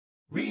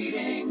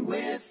Reading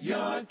with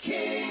your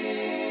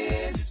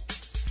kids.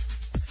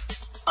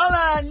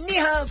 Hola, ni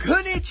hao,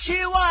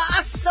 konnichiwa,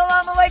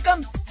 assalamu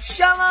alaikum,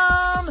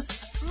 shalom,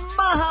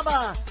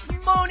 mahaba,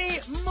 moni,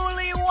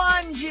 muli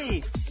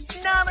wanji,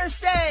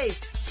 namaste,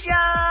 jambo,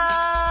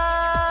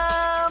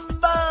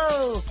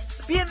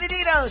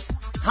 bienvenidos.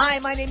 Hi,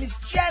 my name is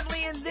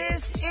Jedley, and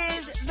this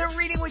is the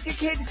Reading with Your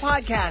Kids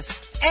podcast,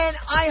 an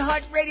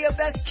iHeartRadio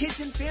Best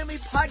Kids and Family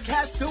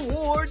Podcast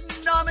Award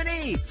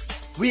nominee.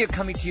 We are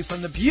coming to you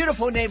from the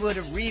beautiful neighborhood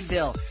of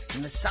Reedville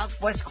in the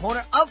southwest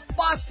corner of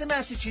Boston,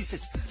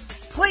 Massachusetts.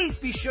 Please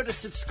be sure to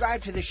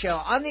subscribe to the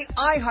show on the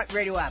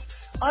iHeartRadio app,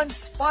 on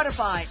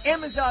Spotify,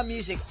 Amazon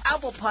Music,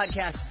 Apple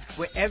Podcasts,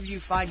 wherever you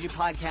find your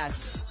podcasts.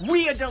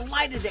 We are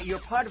delighted that you're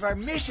part of our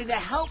mission to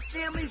help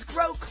families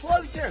grow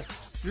closer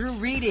through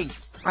reading.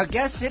 Our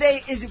guest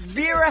today is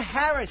Vera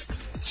Harris.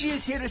 She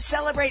is here to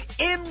celebrate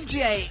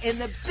MJ in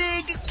the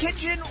big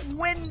kitchen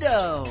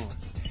window.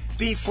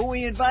 Before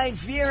we invite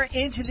Vera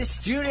into the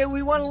studio,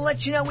 we want to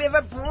let you know we have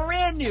a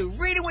brand new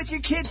Reading with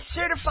Your Kids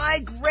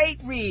certified great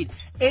read.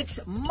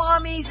 It's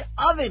Mommy's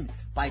Oven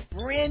by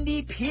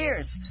Brandy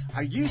Pierce.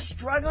 Are you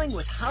struggling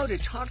with how to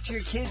talk to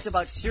your kids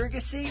about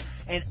surrogacy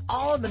and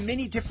all the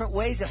many different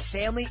ways a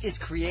family is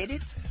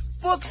created?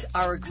 Books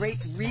are a great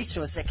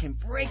resource that can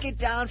break it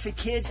down for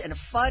kids in a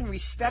fun,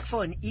 respectful,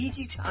 and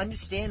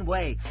easy-to-understand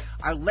way.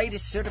 Our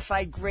latest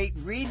certified great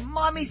read,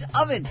 Mommy's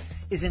Oven,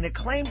 is an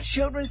acclaimed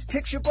children's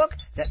picture book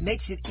that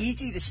makes it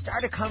easy to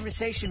start a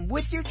conversation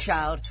with your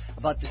child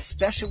about the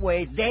special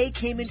way they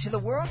came into the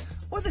world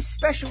or the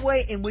special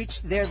way in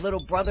which their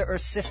little brother or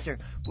sister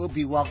will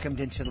be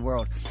welcomed into the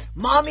world.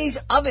 Mommy's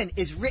Oven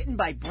is written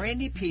by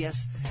Brandy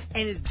Pierce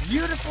and is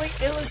beautifully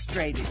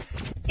illustrated.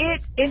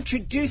 It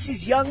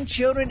introduces young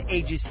children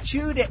ages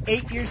 2 to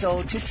 8 years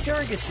old to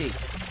surrogacy.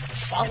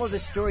 Follow the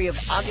story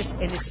of August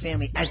and his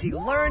family as he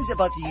learns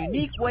about the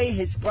unique way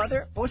his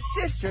brother or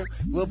sister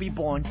will be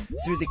born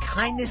through the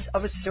kindness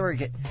of a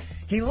surrogate.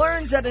 He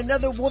learns that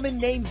another woman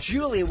named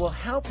Julia will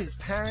help his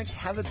parents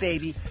have a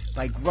baby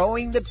by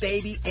growing the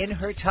baby in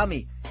her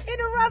tummy, in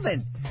her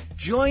oven.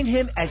 Join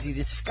him as he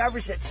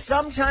discovers that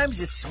sometimes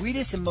the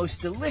sweetest and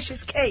most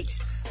delicious cakes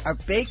are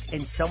baked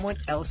in someone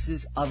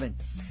else's oven.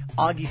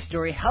 Augie's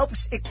story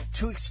helps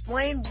to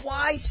explain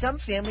why some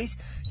families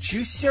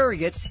choose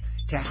surrogates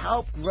to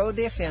help grow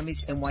their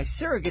families and why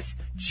surrogates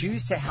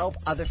choose to help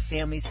other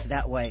families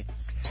that way.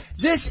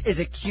 This is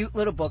a cute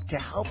little book to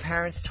help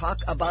parents talk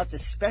about the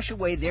special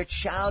way their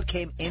child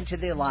came into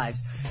their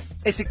lives.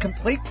 It's a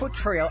complete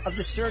portrayal of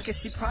the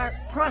surrogacy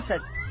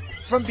process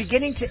from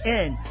beginning to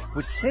end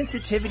with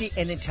sensitivity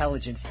and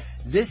intelligence.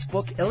 This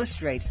book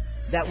illustrates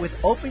that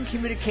with open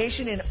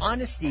communication and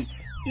honesty,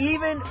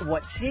 even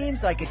what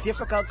seems like a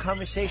difficult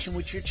conversation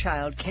with your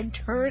child can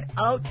turn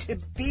out to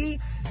be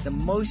the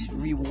most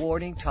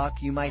rewarding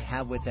talk you might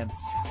have with them.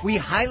 We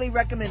highly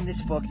recommend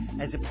this book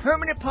as a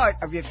permanent part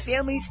of your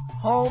family's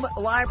home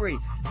library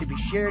to be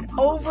shared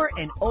over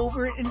and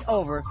over and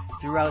over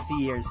throughout the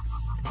years.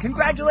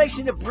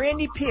 Congratulations to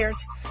Brandy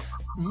Pierce.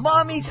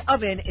 Mommy's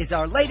Oven is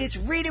our latest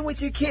Reading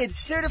with Your Kids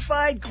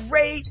certified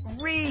great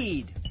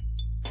read.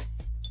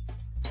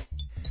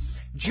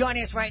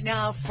 Joining us right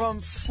now from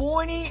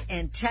Forney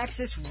in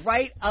Texas,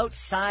 right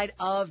outside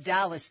of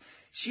Dallas.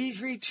 She's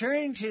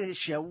returning to the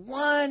show,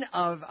 one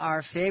of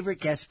our favorite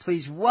guests.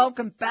 Please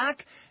welcome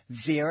back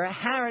Vera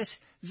Harris.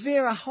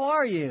 Vera, how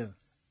are you?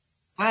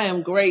 I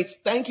am great.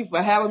 Thank you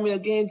for having me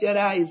again,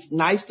 Jedi. It's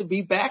nice to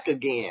be back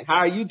again. How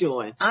are you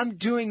doing? I'm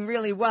doing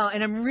really well,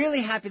 and I'm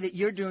really happy that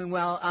you're doing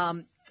well.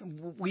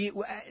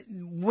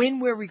 When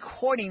we're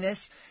recording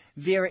this,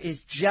 Vera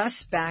is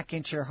just back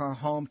into her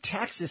home.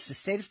 Texas, the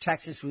state of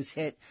Texas, was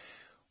hit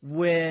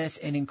with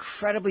an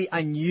incredibly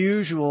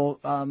unusual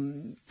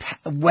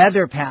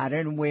weather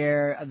pattern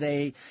where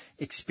they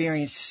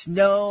experienced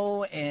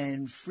snow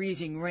and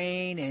freezing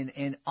rain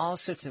and all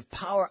sorts of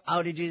power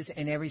outages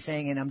and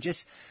everything. And I'm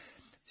just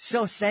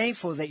so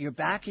thankful that you're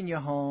back in your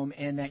home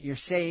and that you're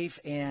safe.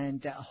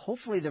 And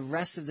hopefully the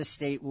rest of the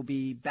state will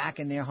be back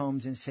in their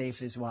homes and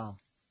safe as well.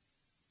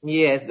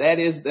 Yes,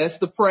 that's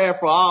the prayer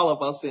for all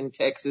of us in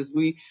Texas.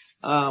 We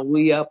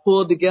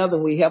pulled together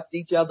and we helped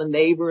each other,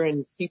 neighbor,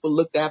 and people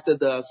looked after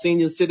the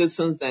senior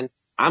citizens. And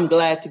I'm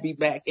glad to be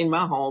back in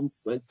my home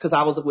because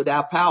I was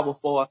without power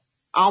for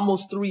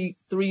almost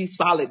three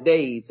solid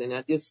days. And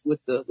I just,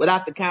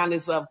 without the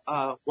kindness of,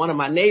 one of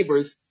my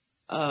neighbors,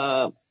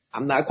 I'm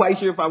not quite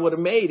sure if I would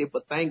have made it,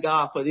 but thank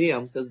God for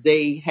them because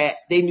they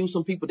knew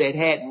some people that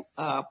had,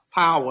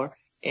 power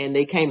and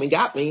they came and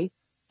got me.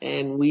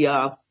 And we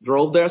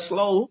drove there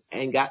slow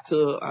and got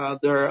to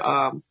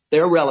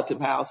their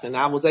relative house, and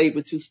I was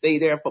able to stay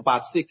there for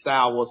about 6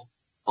 hours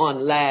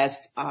on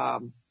last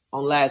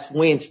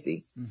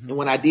Wednesday. Mm-hmm. And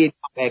when I did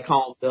come back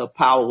home, the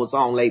power was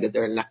on later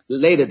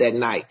that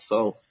night.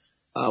 So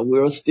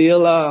we're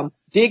still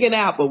digging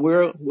out, but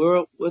we're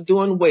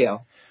doing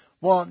well.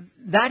 Well,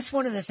 that's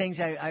one of the things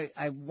I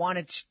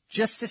wanted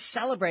just to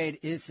celebrate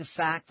is the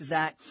fact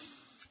that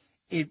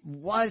it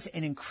was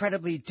an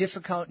incredibly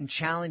difficult and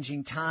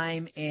challenging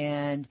time,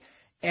 and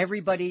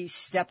everybody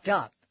stepped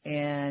up.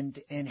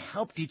 and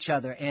helped each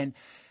other. And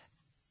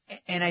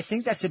I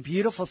think that's a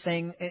beautiful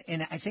thing.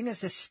 And I think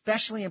it's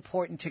especially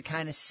important to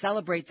kind of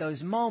celebrate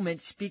those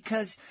moments,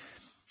 because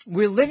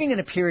we're living in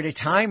a period of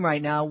time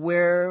right now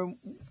where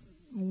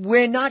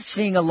we're not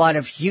seeing a lot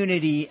of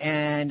unity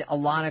and a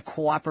lot of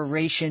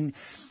cooperation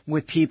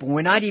with people.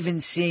 We're not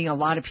even seeing a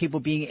lot of people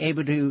being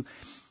able to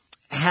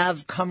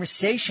have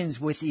conversations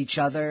with each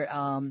other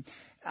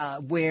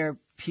where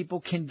people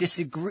can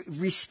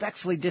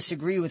respectfully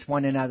disagree with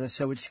one another.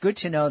 So it's good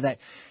to know that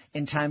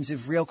in times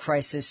of real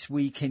crisis,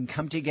 we can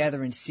come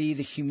together and see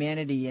the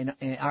humanity and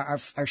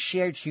our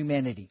shared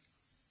humanity.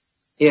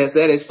 Yes,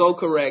 that is so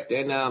correct.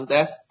 And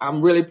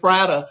I'm really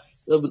proud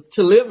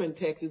to live in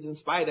Texas in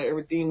spite of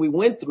everything we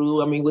went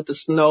through. I mean, with the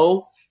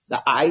snow,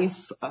 the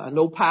ice,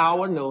 no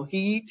power, no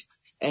heat.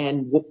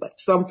 And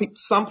some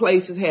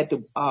places had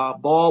to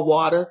boil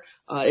water.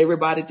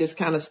 Everybody just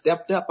kind of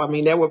stepped up. I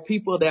mean, there were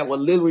people that were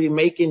literally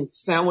making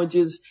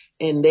sandwiches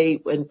and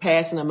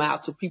passing them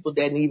out to people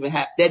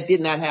that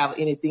did not have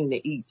anything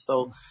to eat.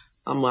 So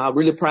I'm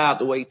really proud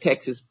the way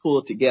Texas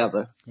pulled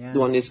together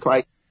during this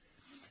crisis.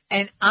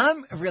 And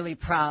I'm really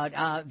proud.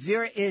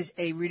 Vera is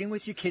a Reading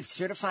with Your Kids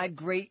certified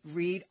great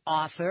read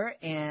author,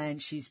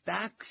 and she's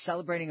back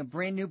celebrating a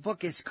brand new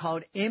book. It's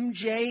called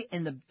MJ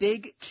and the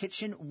Big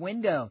Kitchen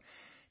Window.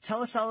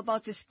 Tell us all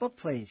about this book,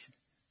 please.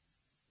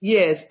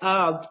 Yes,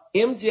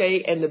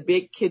 MJ and the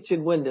Big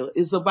Kitchen Window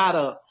is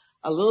about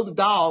a little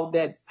dog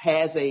that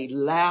has a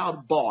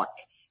loud bark.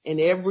 And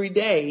every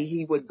day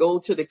he would go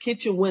to the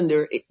kitchen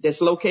window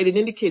that's located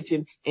in the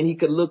kitchen, and he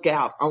could look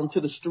out onto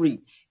the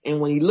street. And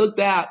when he looked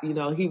out,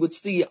 he would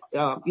see,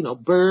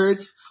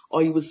 birds,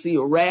 or he would see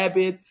a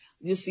rabbit,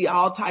 just see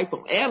all type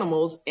of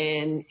animals.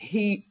 And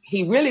he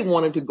really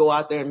wanted to go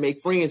out there and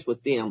make friends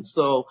with them.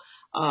 So,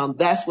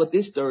 that's what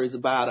this story is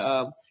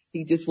about.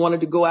 He just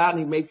wanted to go out and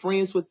he make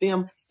friends with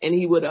them. And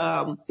he would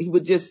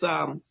just,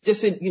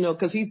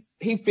 cause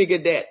he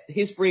figured that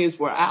his friends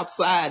were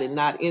outside and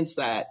not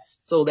inside.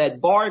 So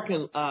that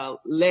barking,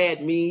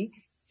 led me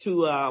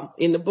to,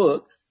 in the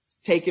book,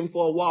 take him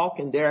for a walk,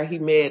 and there he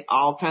met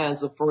all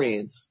kinds of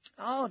friends.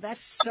 Oh,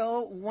 that's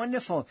so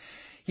wonderful.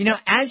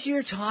 As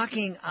you're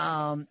talking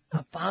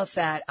about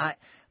that,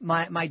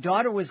 my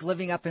daughter was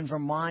living up in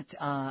Vermont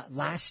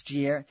last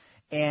year,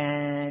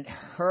 and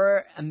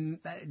her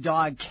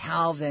dog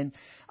Calvin,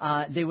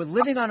 they were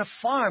living on a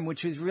farm,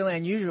 which was really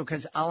unusual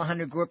because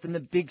Alejandra grew up in the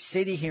big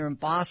city here in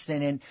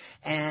Boston,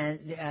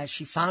 and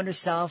she found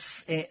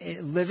herself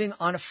living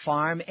on a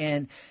farm,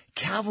 and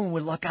Calvin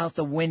would look out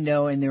the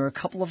window, and there were a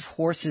couple of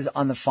horses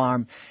on the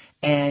farm,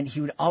 and he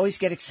would always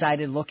get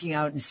excited looking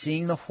out and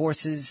seeing the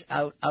horses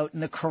out in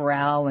the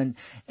corral, and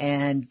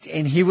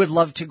he would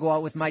love to go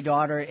out with my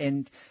daughter,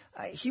 and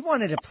he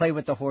wanted to play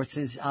with the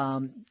horses.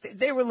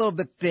 They were a little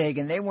bit big,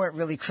 and they weren't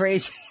really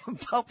crazy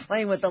about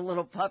playing with a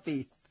little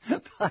puppy.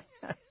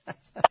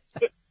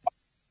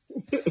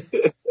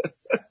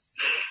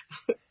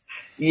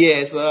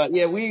 Yes,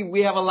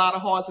 we have a lot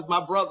of horses.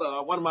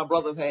 One of my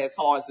brothers has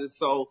horses,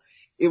 so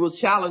it was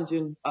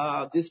challenging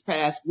this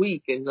past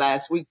week and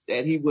last week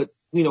that he would,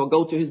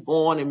 go to his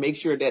barn and make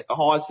sure that the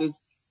horses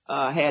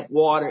had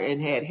water and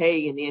had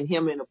hay, and then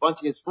him and a bunch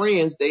of his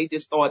friends, they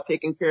just started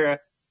taking care of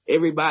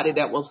everybody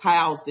that was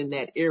housed in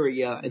that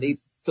area, and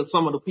because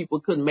some of the people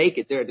couldn't make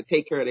it there to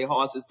take care of their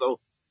horses, so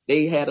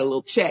they had a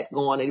little chat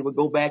going, and they would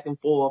go back and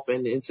forth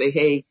and say,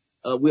 hey,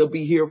 we'll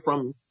be here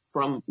from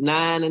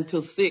 9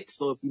 until 6.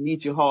 So if you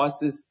need your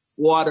horses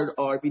watered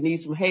or if you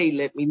need some hay,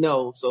 let me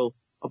know. So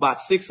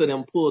about 6 of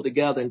them pulled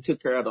together and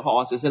took care of the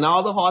horses, and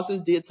all the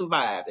horses did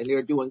survive, and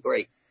they're doing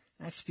great.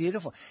 That's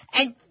beautiful.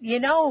 And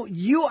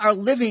you are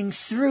living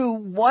through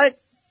what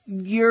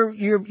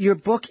your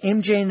book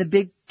MJ and the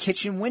Big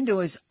Kitchen Window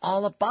is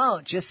all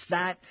about. Just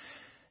that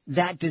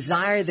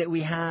desire that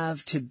we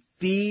have to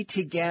be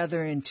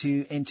together and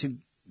to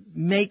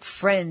make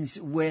friends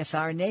with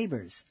our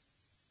neighbors.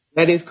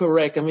 That is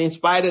correct. I mean, in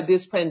spite of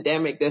this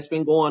pandemic that's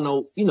been going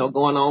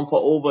on for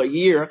over a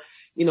year,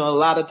 a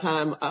lot of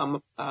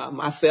time,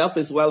 myself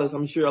as well as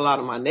I'm sure a lot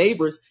of my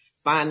neighbors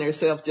find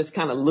themselves just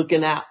kind of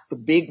looking out the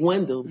big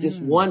window, just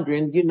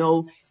wondering,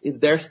 is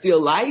there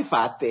still life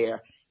out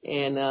there?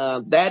 And,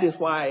 that is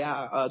why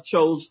I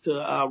chose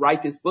to,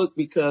 write this book,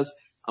 because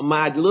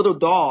my little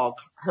dog,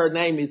 her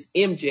name is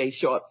MJ,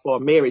 short for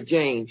Mary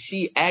Jane.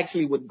 She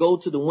actually would go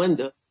to the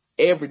window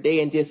every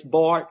day and just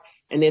bark.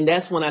 And then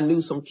that's when I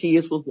knew some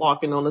kids was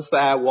walking on the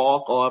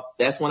sidewalk, or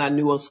that's when I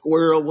knew a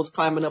squirrel was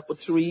climbing up a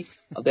tree.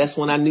 Or that's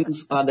when I knew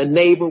the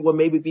neighbor would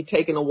maybe be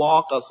taking a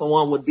walk, or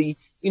someone would be,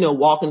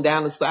 walking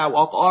down the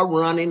sidewalk or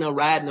running or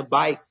riding a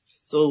bike.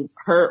 So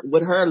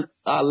with her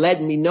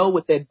letting me know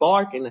with that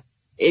barking,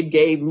 it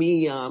gave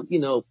me,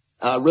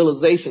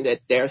 realization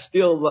that there's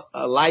still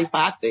life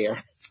out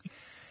there.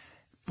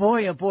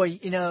 Boy, oh boy,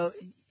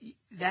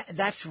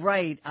 that's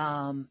right.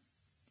 My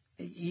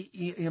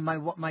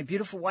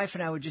beautiful wife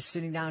and I were just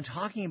sitting down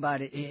talking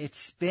about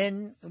it.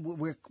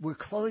 We're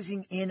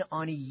closing in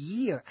on a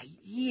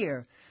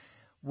year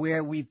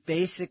where we've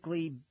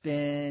basically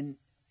been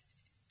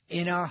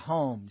in our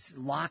homes,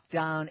 locked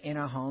down in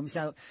our homes.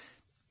 Now,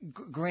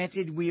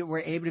 granted, we were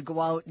able to go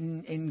out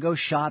and go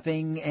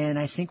shopping, and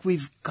I think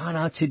we've gone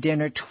out to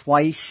dinner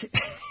twice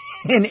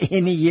in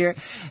a year,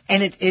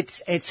 and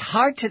it's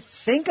hard to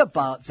think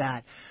about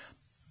that.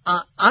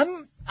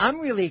 I'm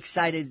really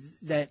excited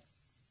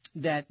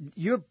that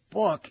your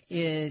book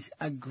is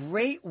a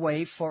great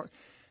way for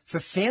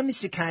families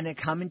to kind of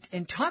come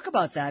and talk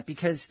about that,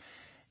 because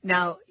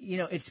now,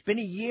 it's been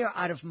a year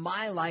out of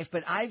my life,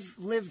 but I've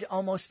lived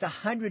almost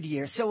 100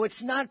 years. So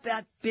it's not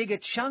that big a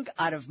chunk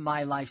out of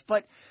my life.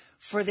 But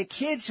for the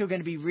kids who are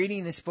going to be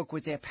reading this book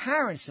with their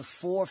parents, the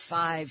 4,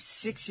 5,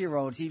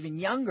 6-year-olds, even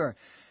younger,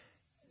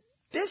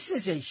 this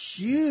is a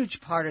huge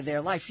part of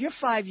their life. You're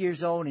 5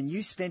 years old and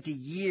you spent a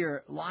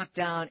year locked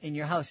down in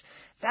your house.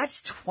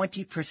 That's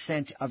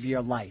 20% of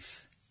your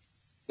life.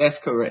 That's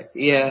correct.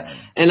 Yeah.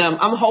 And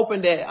I'm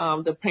hoping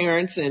that the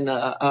parents and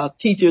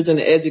teachers and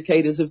the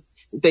educators, if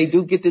they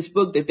do get this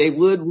book, that they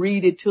would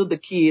read it to the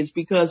kids,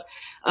 because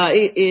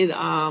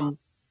I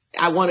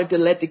wanted to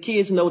let the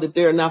kids know that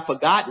they're not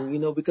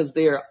forgotten, because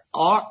they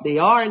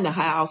are in the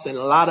house, and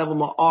a lot of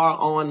them are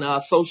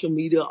on social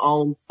media,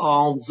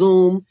 on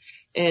Zoom,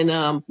 and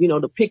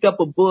to pick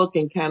up a book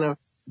and kind of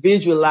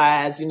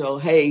visualize,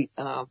 hey,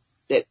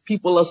 that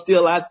people are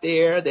still out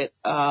there, that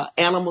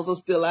animals are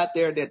still out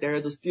there, that there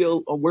is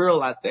still a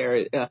world out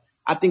there.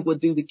 I think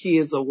would do the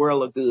kids a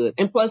world of good.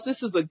 And plus,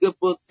 this is a good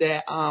book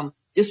that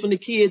just when the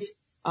kids,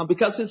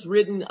 because it's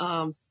written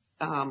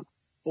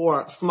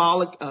for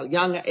smaller,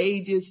 younger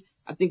ages,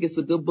 I think it's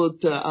a good book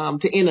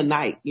to end a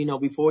night.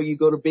 Before you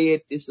go to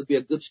bed, this would be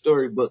a good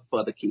storybook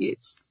for the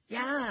kids.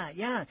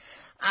 Yeah.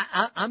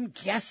 I'm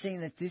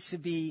guessing that this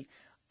would be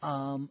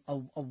a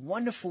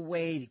wonderful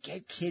way to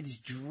get kids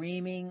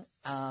dreaming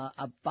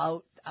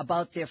about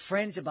their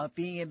friends, about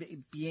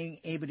being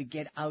able to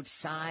get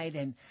outside,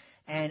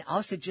 and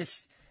also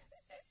just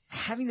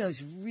having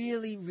those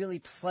really, really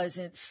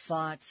pleasant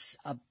thoughts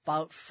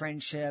about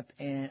friendship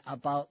and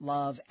about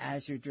love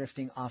as you're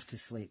drifting off to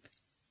sleep.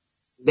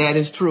 That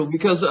is true,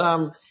 because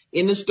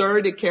in the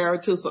story, the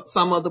characters,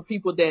 some of the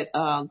people that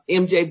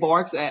MJ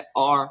barks at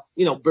are,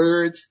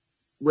 birds,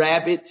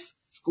 rabbits,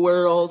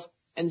 squirrels.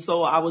 And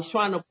so I was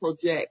trying to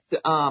project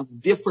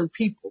different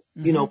people.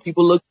 Mm-hmm.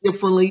 People look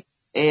differently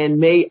and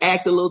may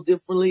act a little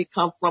differently,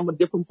 come from a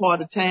different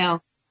part of town,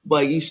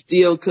 but you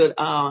still could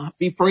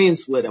be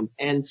friends with them.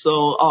 And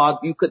so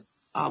you could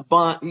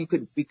bond, you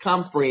could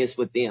become friends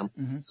with them.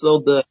 Mm-hmm. So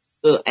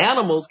the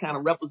animals kind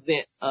of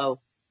represent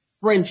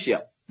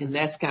friendship. And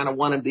that's kind of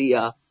one of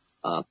the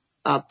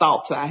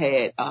thoughts I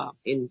had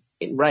in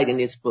writing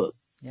this book.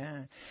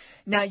 Yeah.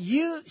 Now,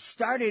 you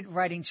started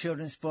writing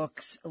children's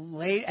books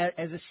late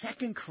as a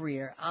second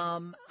career.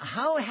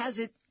 How has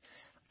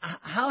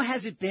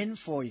it been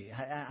for you?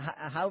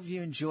 How have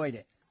you enjoyed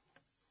it?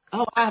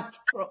 Oh, I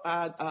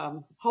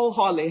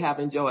wholeheartedly have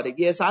enjoyed it.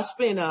 Yes,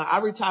 I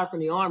retired from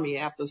the Army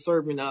after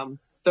serving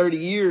 30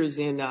 years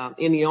in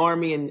the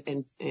Army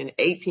and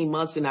 18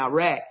 months in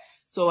Iraq.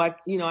 So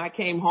I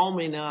came home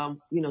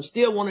and,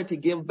 still wanted to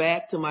give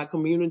back to my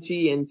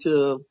community and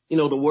to,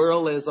 the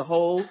world as a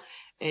whole.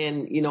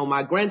 And,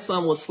 my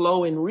grandson was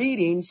slow in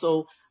reading,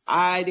 so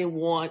I didn't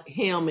want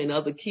him and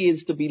other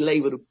kids to be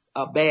labeled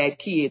a bad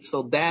kid.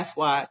 So that's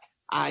why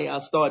I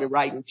started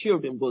writing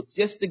children's books,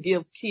 just to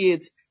give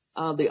kids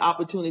the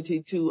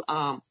opportunity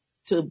to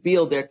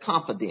build their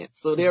confidence.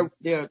 So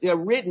they're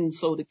written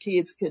so the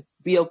kids could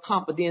build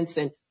confidence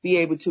and be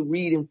able to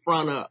read in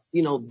front of,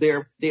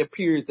 their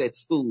peers at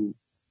school.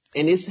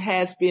 And this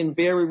has been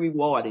very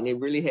rewarding. It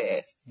really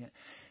has. Yeah.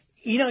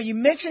 You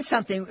mentioned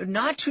something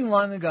not too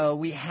long ago.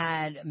 We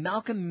had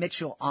Malcolm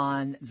Mitchell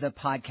on the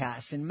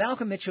podcast, and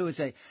Malcolm Mitchell is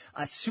a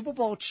Super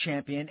Bowl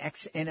champion,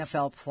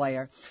 ex-NFL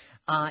player.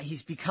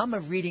 He's become a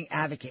reading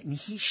advocate, and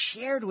he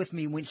shared with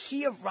me when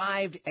he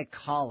arrived at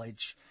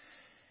college,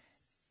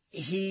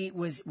 he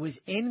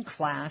was in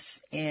class,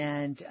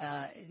 and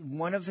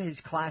one of his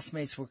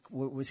classmates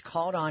was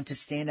called on to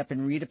stand up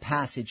and read a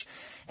passage.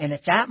 And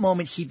at that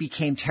moment, he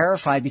became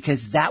terrified,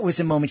 because that was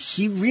a moment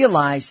he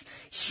realized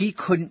he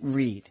couldn't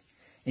read.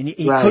 And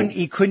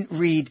he couldn't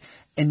read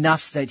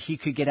enough that he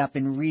could get up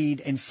and read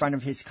in front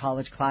of his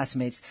college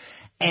classmates.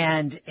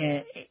 And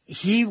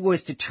he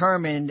was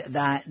determined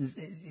that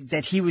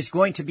he was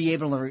going to be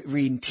able to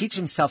read and teach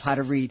himself how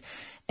to read.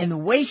 And the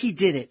way he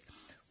did it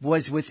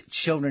was with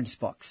children's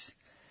books.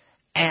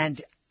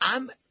 And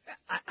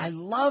I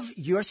love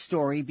your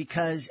story,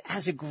 because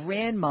as a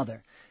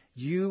grandmother,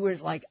 you were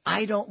like,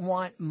 I don't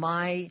want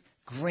my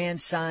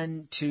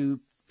grandson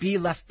to be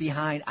left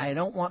behind. I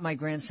don't want my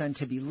grandson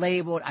to be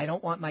labeled. I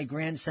don't want my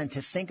grandson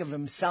to think of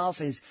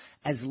himself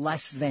as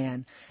less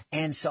than.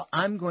 And so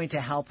I'm going to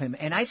help him.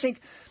 And I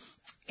think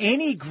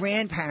any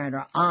grandparent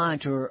or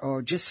aunt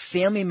or just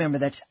family member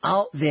that's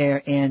out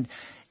there and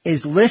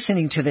is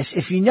listening to this,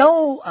 if you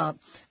know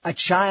a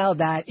child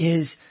that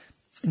is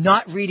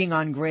not reading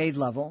on grade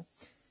level,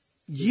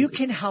 you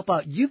can help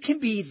out. You can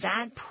be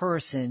that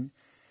person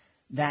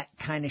that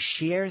kind of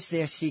shares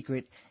their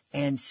secret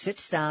and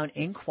sits down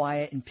in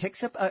quiet and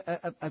picks up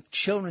a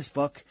children's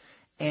book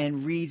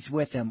and reads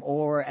with them.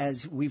 Or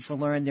as we've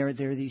learned, there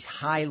are these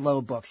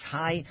high-low books,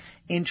 high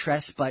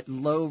interest but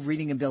low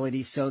reading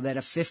ability, so that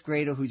a fifth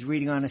grader who's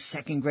reading on a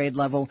second grade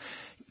level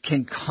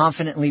can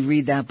confidently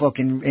read that book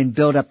and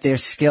build up their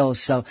skills.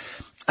 So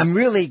I'm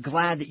really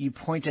glad that you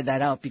pointed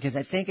that out, because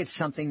I think it's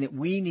something that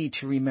we need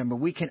to remember.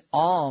 We can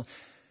all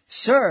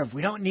serve.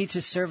 We don't need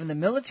to serve in the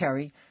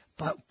military,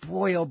 but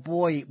boy, oh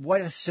boy,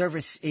 what a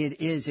service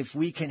it is if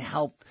we can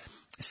help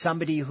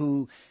somebody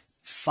who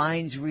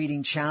finds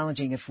reading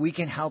challenging. If we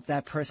can help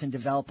that person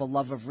develop a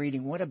love of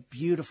reading, what a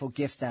beautiful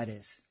gift that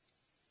is.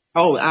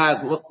 Oh,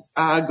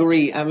 I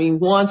agree. I mean,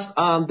 once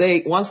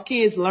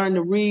kids learn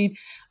to read,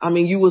 I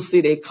mean, you will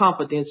see their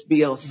confidence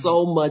build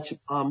so much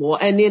more.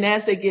 And then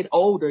as they get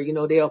older, you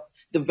know, they'll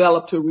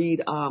develop to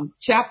read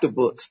chapter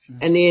books.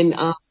 And then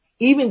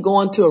even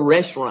going to a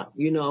restaurant,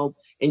 you know,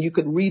 and you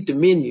could read the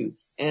menu,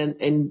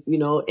 and you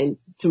know, and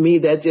to me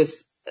that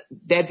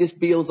just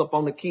builds up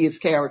on the kids'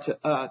 character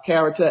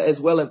as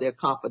well as their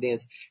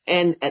confidence,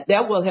 and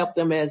that will help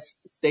them as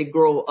they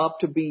grow up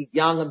to be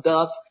young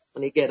adults.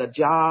 When they get a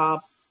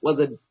job,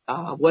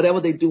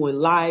 whatever they do in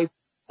life,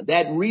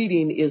 that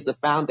reading is the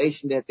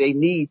foundation that they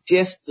need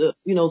just to,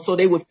 you know, so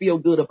they would feel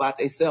good about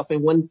themselves.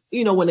 And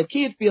when a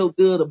kid feels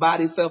good about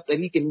himself that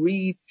he can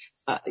read,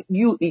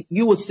 you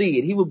will see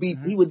it. He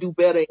would do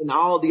better in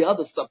all the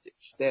other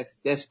subjects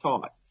that's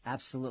taught.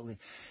 Absolutely.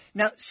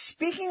 Now,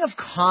 speaking of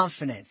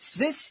confidence,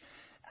 this,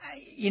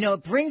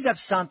 it brings up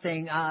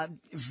something.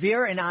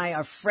 Vera and I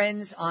are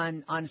friends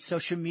on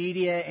social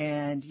media,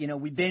 and,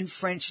 we've been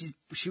friends.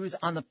 She was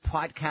on the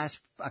podcast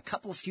a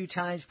few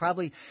times,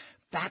 probably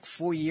back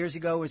 4 years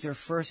ago was her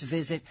first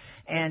visit.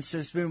 And so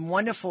it's been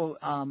wonderful,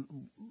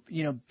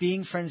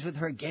 being friends with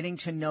her, getting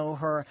to know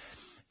her.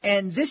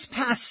 And this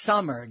past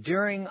summer,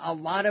 during a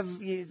lot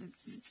of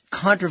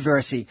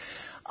controversy,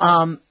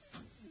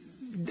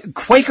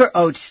 Quaker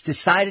Oats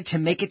decided to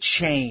make a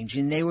change,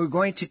 and they were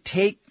going to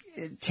take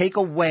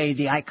away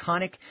the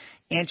iconic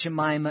Aunt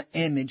Jemima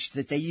image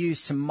that they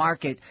used to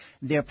market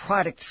their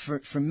product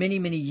for many,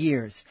 many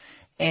years.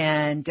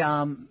 And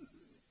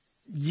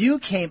you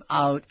came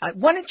out.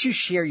 Why don't you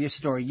share your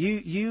story?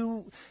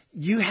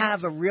 You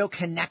have a real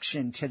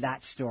connection to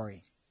that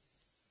story.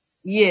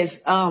 Yes.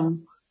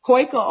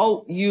 Quaker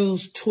Oat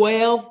used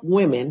 12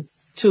 women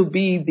to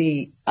be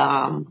the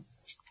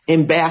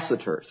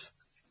ambassadors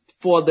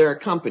for their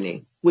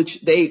company,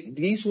 which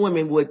these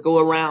women would go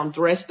around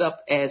dressed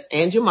up as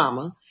Aunt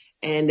Jemima,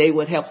 and they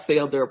would help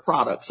sell their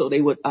products. So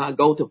they would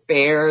go to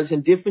fairs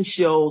and different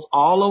shows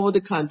all over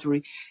the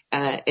country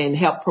and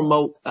help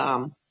promote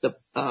the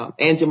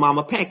Aunt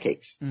Jemima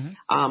pancakes.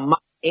 Mm-hmm.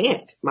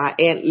 My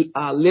aunt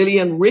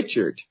Lillian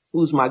Richard,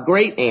 who's my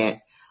great aunt,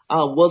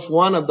 was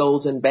one of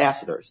those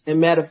ambassadors. And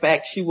matter of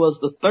fact, she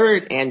was the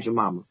third Aunt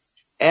Jemima.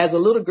 As a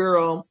little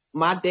girl,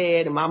 my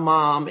dad and my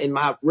mom and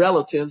my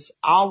relatives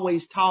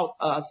always taught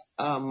us,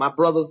 my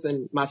brothers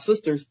and my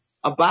sisters,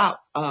 about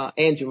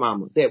Aunt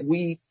Jemima,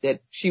 that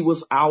she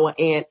was our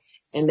aunt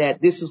and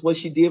that this is what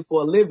she did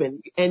for a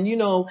living. And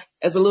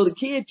as a little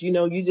kid, you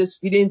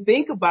didn't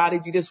think about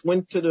it. You just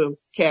went to the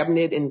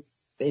cabinet and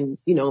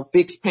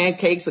fixed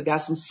pancakes or got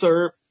some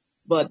syrup.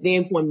 But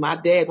then when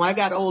I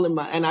got old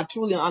and I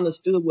truly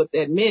understood what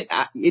that meant,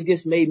 it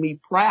just made me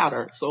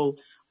prouder. So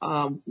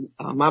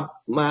my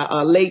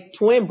late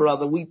twin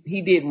brother,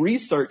 he did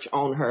research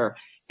on her,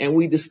 and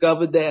we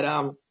discovered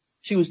that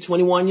she was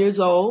 21 years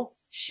old.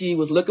 She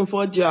was looking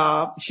for a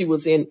job. She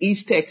was in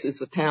East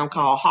Texas, a town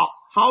called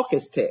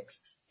Hawkins,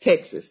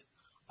 Texas,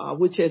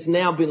 which has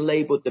now been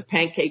labeled the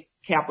pancake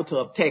capital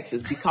of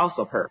Texas because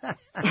of her.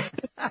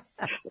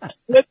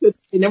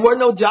 And there were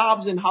no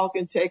jobs in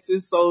Hawkins,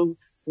 Texas. So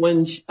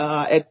when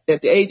at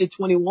the age of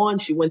 21,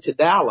 she went to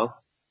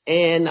Dallas.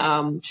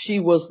 And she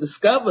was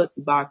discovered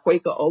by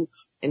Quaker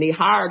Oats, and they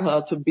hired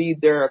her to be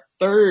their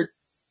third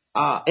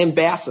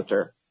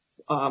ambassador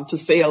to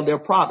sell their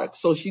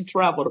products. So she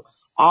traveled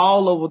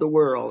all over the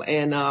world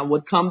and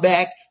would come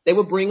back. They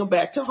would bring her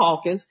back to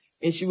Hawkins,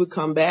 and she would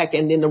come back.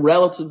 And then the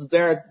relatives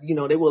there,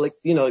 they were,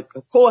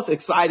 of course,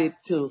 excited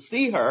to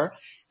see her.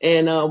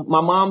 And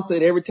my mom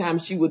said every time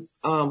she would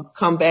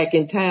come back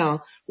in town,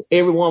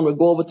 everyone would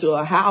go over to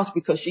her house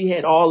because she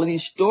had all of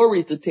these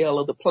stories to tell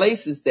of the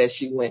places that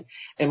she went.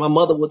 And my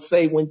mother would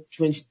say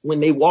when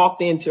they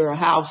walked into her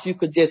house, you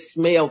could just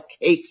smell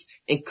cakes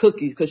and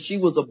cookies because she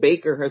was a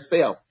baker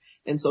herself.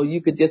 And so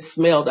you could just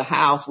smell the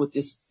house with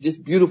this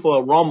beautiful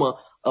aroma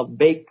of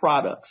baked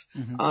products.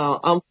 Mm-hmm.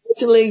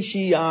 Unfortunately,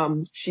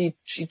 she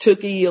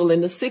took ill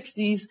in the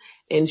 60s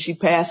and she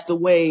passed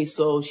away.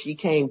 So she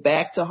came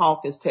back to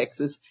Hawkins,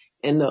 Texas.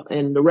 And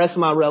the rest of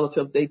my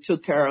relatives, they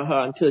took care of her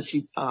until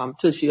she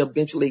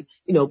eventually,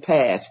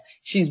 passed.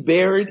 She's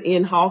buried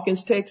in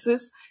Hawkins,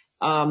 Texas,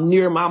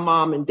 near my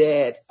mom and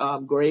dad's,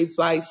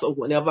 gravesite. So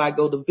whenever I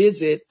go to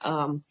visit,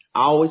 I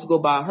always go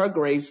by her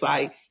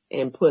gravesite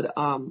and put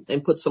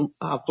some,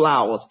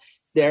 flowers.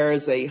 There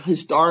is a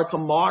historical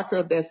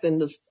marker that's in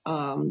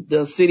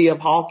the city of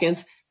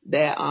Hawkins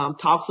that,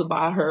 talks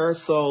about her.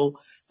 So,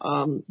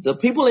 the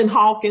people in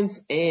Hawkins,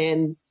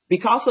 and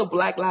because of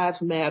Black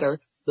Lives Matter,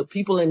 the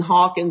people in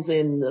Hawkins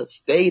in the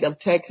state of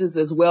Texas,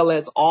 as well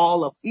as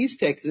all of East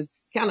Texas,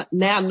 kind of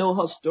now know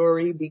her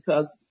story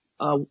because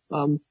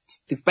the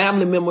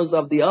family members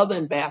of the other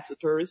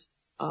ambassadors,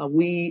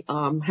 we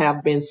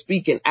have been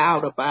speaking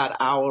out about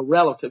our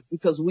relatives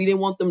because we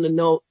didn't want them to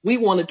know. We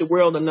wanted the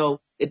world to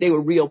know that they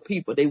were real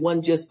people. They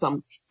weren't just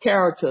some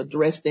character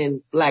dressed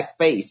in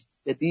blackface,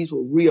 that these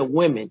were real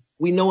women.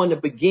 We know in the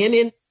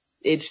beginning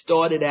it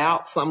started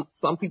out,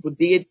 some people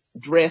did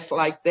dress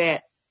like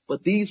that,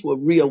 but these were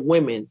real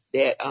women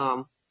that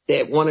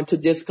wanted to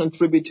just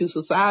contribute to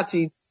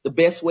society the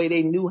best way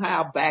they knew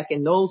how back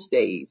in those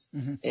days.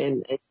 Mm-hmm.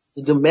 And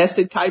the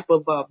domestic type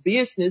of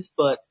business,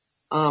 but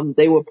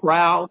they were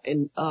proud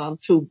and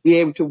to be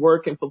able to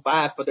work and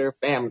provide for their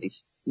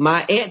families.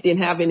 My aunt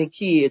didn't have any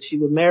kids. She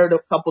was married a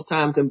couple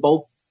times and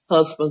both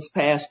husbands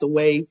passed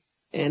away.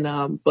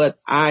 And but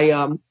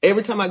I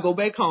every time I go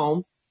back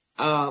home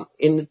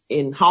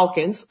in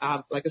Hawkins,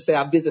 like I said,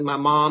 I visit my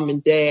mom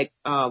and dad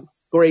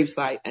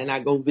gravesite, and I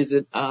go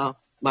visit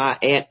my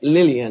Aunt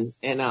Lillian,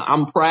 and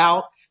I'm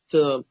proud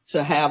to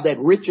have that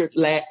Richard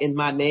in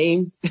my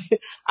name.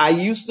 I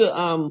used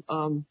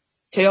to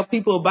tell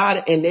people about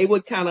it, and they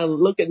would kind of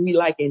look at me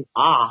like in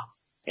awe,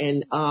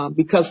 and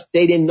because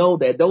they didn't know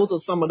that. Those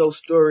are some of those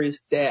stories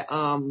that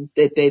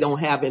they don't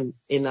have in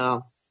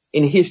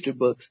history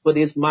books. But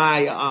it's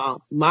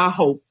my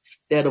hope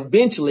that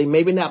eventually,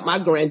 maybe not my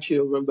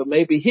grandchildren, but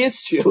maybe his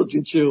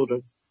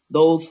children,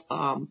 those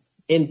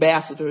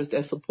ambassadors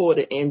that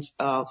supported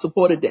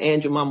the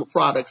Aunt Jemima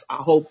products, I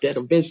hope that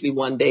eventually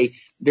one day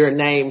their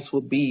names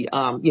will be,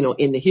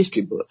 in the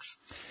history books.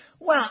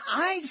 Well,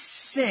 I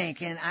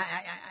think, and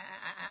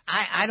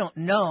I don't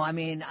know. I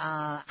mean,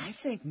 I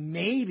think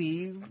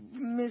maybe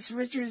Miss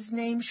Richard's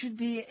name should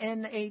be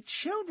in a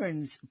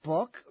children's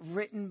book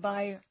written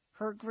by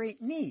her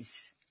great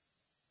niece.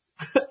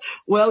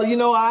 Well,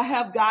 I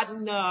have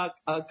gotten a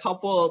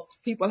couple of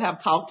people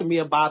have talked to me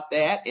about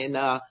that, and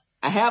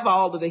I have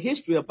all of the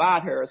history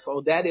about her,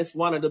 so that is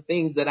one of the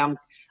things that I'm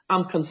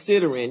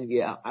considering.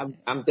 Yeah,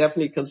 I'm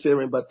definitely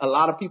considering, but a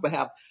lot of people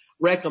have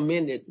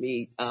recommended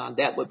me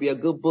that would be a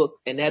good book,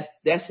 and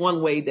that's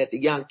one way that the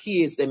young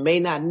kids that may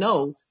not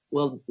know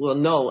will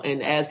know,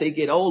 and as they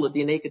get older,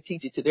 then they could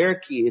teach it to their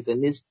kids,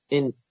 and this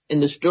in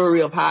the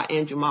story of how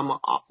Aunt Jemima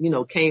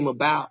came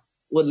about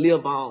would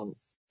live on.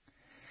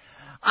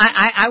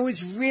 I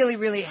was really,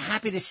 really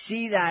happy to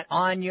see that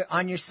on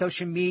your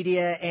social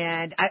media.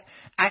 And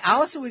I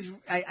also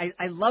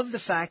I love the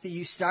fact that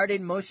you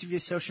started most of your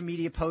social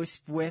media posts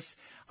with,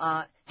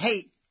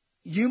 hey,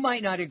 you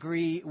might not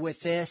agree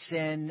with this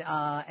and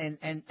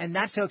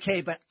that's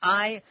okay, but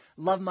I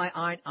love my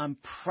aunt. I'm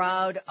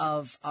proud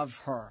of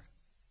her.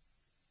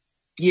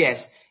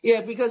 Yes.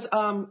 Yeah. Because,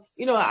 I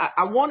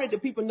wanted the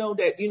people to know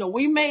that,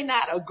 we may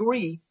not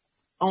agree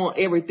on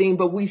everything,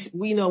 but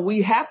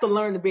we have to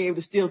learn to be able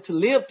to still to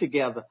live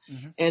together.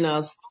 Mm-hmm. And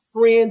some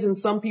friends and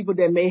some people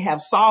that may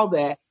have saw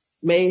that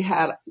may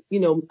have,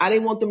 I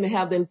didn't want them to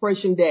have the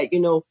impression that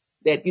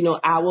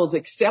I was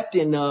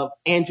accepting of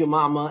Aunt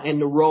Jemima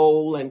and the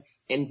role and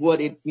what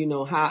it,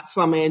 how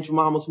some Aunt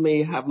Jemimas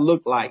may have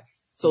looked like.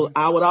 So mm-hmm.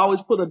 I would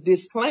always put a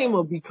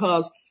disclaimer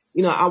because,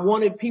 I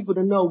wanted people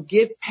to know,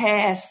 get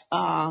past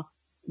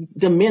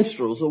the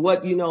minstrels or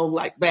what,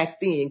 like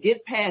back then,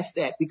 get past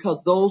that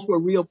because those were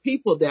real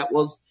people.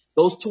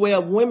 Those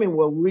 12 women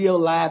were real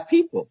live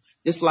people.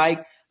 Just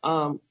like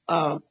Uncle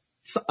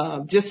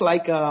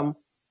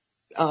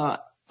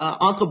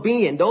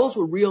Ben, those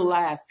were real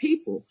live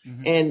people.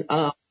 Mm-hmm. And,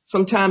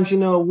 sometimes,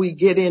 we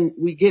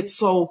get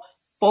so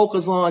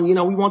focused on, we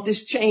want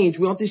this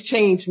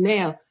change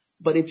now.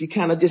 But if you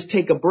kind of just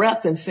take a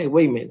breath and say,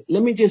 wait a minute,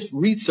 let me just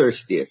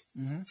research this.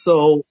 Mm-hmm.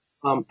 So,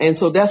 and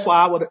so that's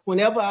why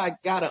whenever I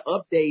got an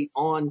update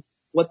on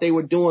what they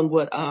were doing,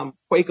 what,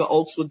 Quaker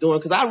Oats were doing,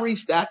 cause I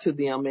reached out to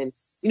them and,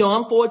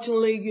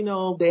 unfortunately,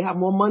 they have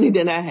more money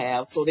than I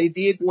have. So they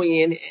did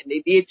win and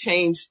they did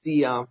change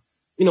the,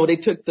 they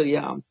took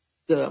the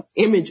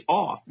image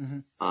off.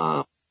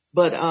 Mm-hmm.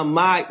 But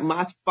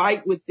my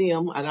fight with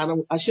them,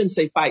 and I shouldn't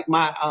say fight,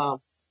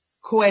 my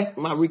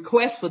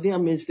request for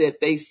them is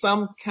that they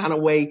some kind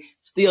of way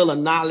still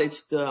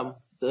acknowledge the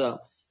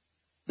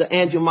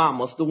Aunt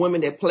Jemimas, the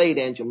women that played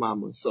Aunt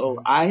Jemima.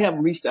 So I have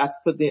reached out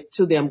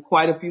to them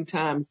quite a few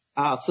times,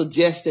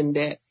 suggesting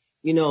that,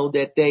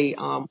 that they,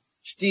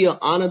 still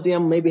honor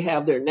them, maybe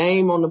have their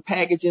name on the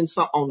packaging,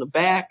 some on the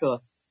back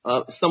or,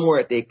 somewhere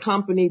at their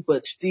company,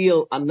 but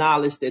still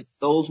acknowledge that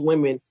those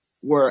women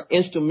were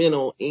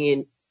instrumental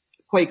in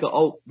Quaker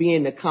Oat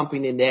being the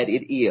company that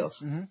it is.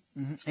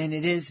 Mm-hmm, mm-hmm. And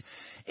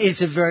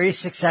it's a very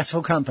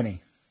successful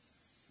company.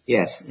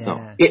 Yes. Yeah.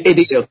 So it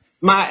is.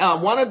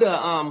 One of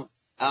the,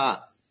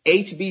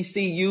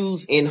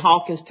 HBCUs in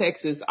Hawkins,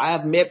 Texas, I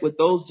have met with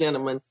those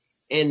gentlemen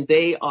and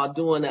they are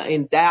doing an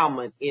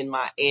endowment in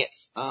my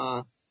aunt's,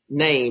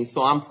 name.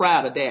 So I'm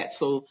proud of that.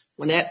 So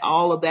when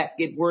all of that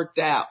get worked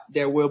out,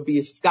 there will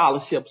be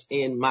scholarships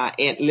in my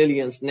Aunt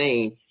Lillian's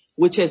name,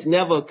 which has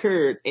never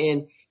occurred.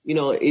 And,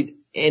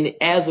 and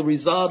as a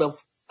result of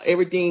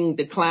everything,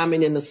 the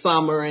climate in the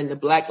summer and the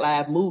Black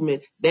Lives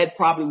Movement, that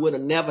probably would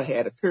have never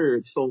had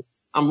occurred. So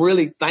I'm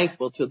really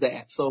thankful to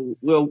that. So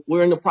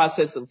we're in the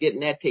process of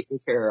getting that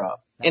taken care of.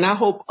 And I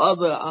hope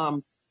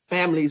other,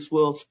 families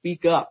will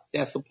speak up.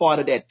 That's a part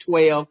of that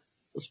 12,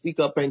 will speak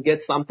up and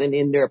get something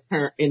in their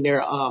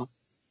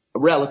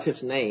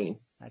relative's name.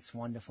 That's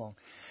wonderful.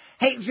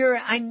 Hey,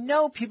 Vera, I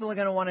know people are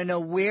going to want to know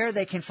where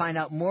they can find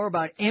out more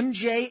about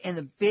MJ and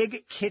the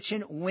Big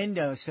Kitchen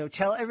Window. So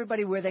tell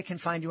everybody where they can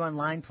find you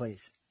online,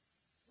 please.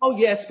 Oh,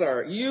 yes,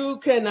 sir. You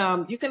can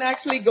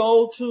actually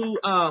go to,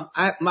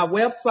 my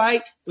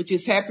website, which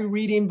is Happy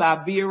Reading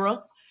by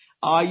Vera.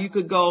 You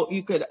can go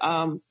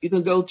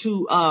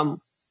to,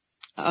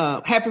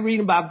 Happy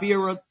Reading by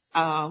Vera,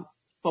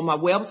 for my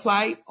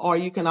website, or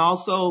you can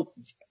also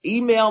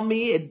email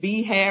me at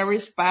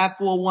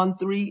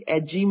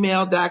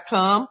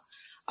bharris5413@gmail.com.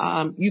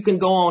 You can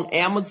go on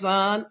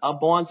Amazon or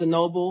Barnes &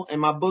 Noble, and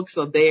my books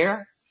are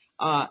there.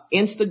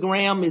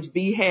 Instagram is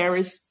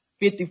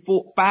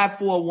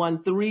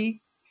bharris5413.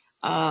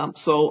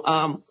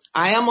 I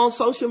am on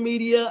social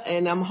media,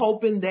 and I'm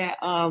hoping that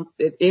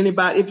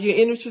anybody, if you're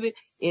interested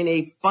in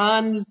a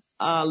fun,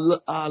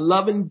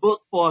 loving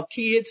book for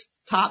kids,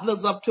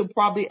 toddlers up to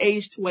probably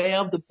age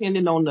 12,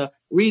 depending on the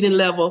reading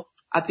level,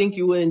 I think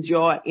you will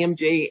enjoy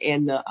MJ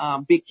and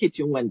the Big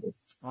Kitchen Window.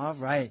 All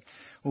right.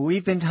 Well,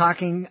 we've been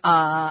talking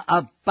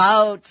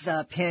about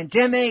the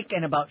pandemic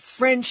and about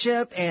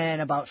friendship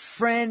and about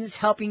friends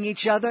helping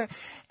each other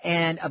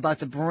and about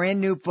the brand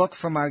new book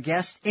from our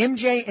guest,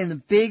 MJ and the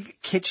Big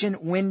Kitchen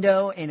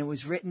Window, and it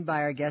was written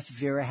by our guest,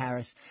 Vera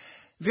Harris.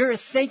 Vera,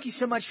 thank you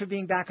so much for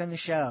being back on the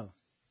show.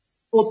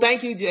 Well,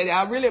 thank you, Jetty.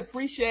 I really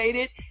appreciate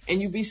it,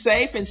 and you be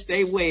safe and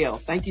stay well.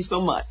 Thank you so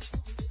much.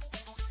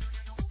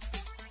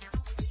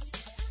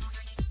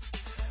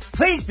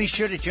 Please be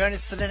sure to join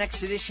us for the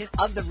next edition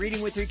of the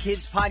Reading with Your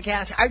Kids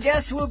podcast. Our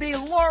guest will be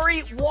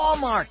Lori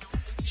Walmark.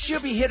 She'll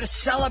be here to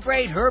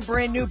celebrate her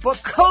brand new book,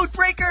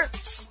 Codebreaker,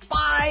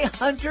 Spy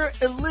Hunter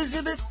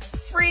Elizabeth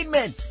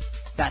Friedman.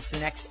 That's the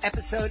next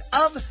episode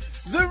of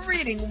the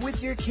Reading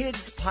with Your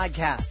Kids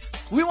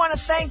podcast. We want to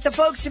thank the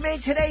folks who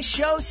made today's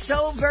show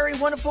so very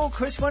wonderful. Of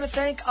course, we want to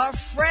thank our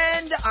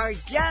friend, our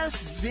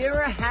guest,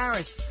 Vera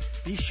Harris.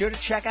 Be sure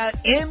to check out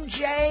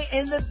MJ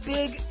in the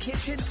Big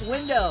Kitchen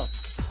Window.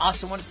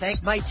 Also want to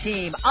thank my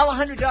team,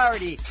 Alejandro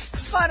Doherty,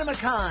 Fatima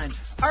Khan,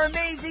 our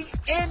amazing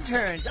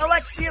interns,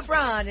 Alexia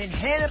Braun and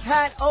Hannah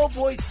Pat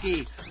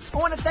Oboyski. I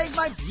want to thank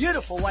my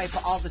beautiful wife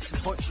for all the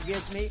support she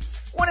gives me.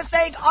 I want to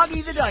thank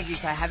Augie the doggy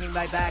for having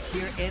my back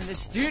here in the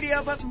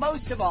studio. But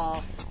most of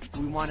all,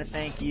 we want to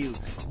thank you.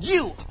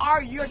 You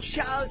are your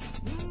child's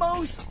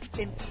most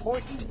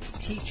important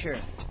teacher.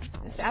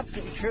 That's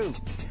absolutely true.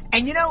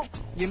 And you know,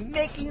 you're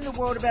making the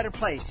world a better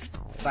place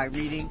by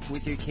reading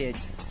with your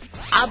kids.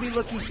 I'll be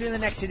looking through the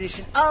next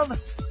edition of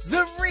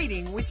the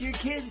Reading with Your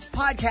Kids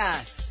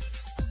podcast.